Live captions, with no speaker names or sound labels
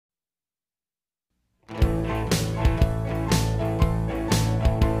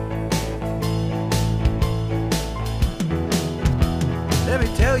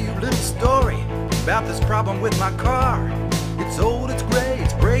about this problem with my car. It's old, it's gray,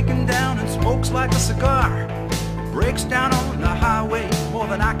 it's breaking down and smokes like a cigar. It breaks down on the highway more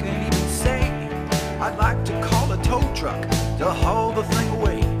than I can even say. I'd like to call a tow truck to haul the thing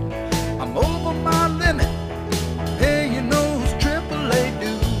away. I'm over my limit, paying those AAA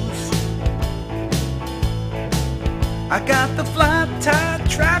dues. I got the flat tire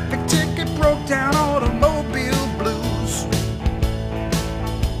traffic ticket, broke down automobile blues.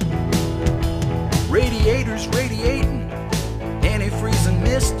 Radiators radiating, antifreeze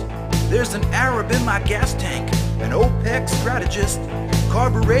mist. There's an Arab in my gas tank, an OPEC strategist.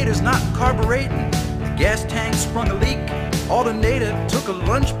 Carburetor's not carbureting, the gas tank sprung a leak. Alternator took a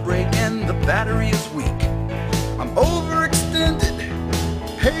lunch break and the battery is weak. I'm overextended,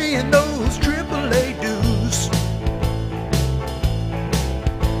 paying those AAA dues.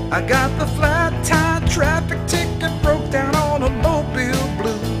 I got the flat tire traffic ticket, broke down automobile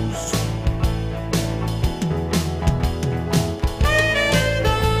blues.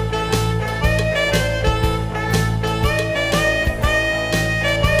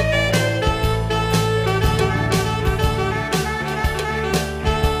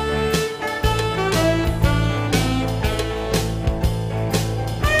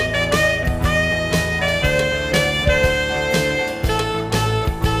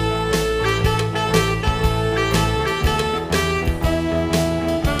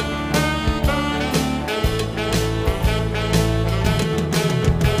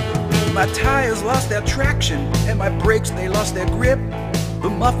 My tires lost their traction and my brakes, they lost their grip. The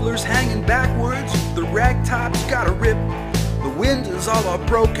muffler's hanging backwards, the rag top's got a rip. The windows all are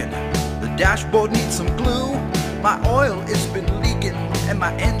broken, the dashboard needs some glue. My oil, it's been leaking and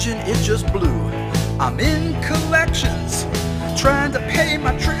my engine, it just blew. I'm in collections, trying to pay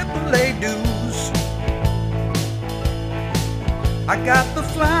my AAA dues. I got the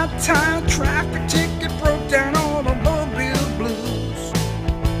flat tire traffic ticket, broke down automobile blues.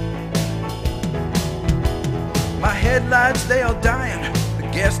 My headlights, they are dying, the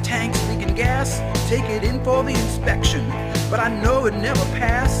gas tank's leaking gas. Take it in for the inspection, but I know it never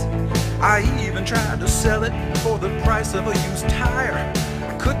pass. I even tried to sell it for the price of a used tire.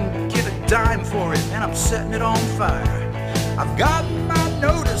 I couldn't get a dime for it, and I'm setting it on fire. I've gotten my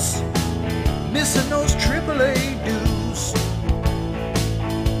notice, missing those AAA dues.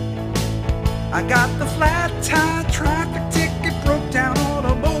 I got the flat tire traffic ticket, broke down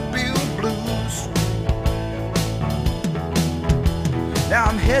automobile blues. Now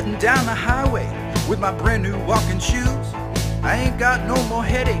I'm heading down the highway with my brand new walking shoes. I ain't got no more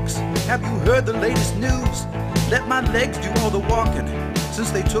headaches, have you heard the latest news? Let my legs do all the walking, since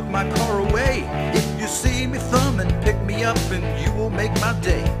they took my car away. If you see me thumbing, pick me up and you will make my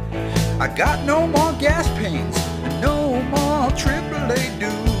day. I got no more gas pains, and no more AAA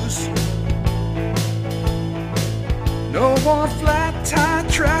dues. No more flat tire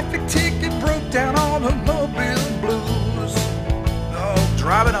traffic ticket, broke down automobile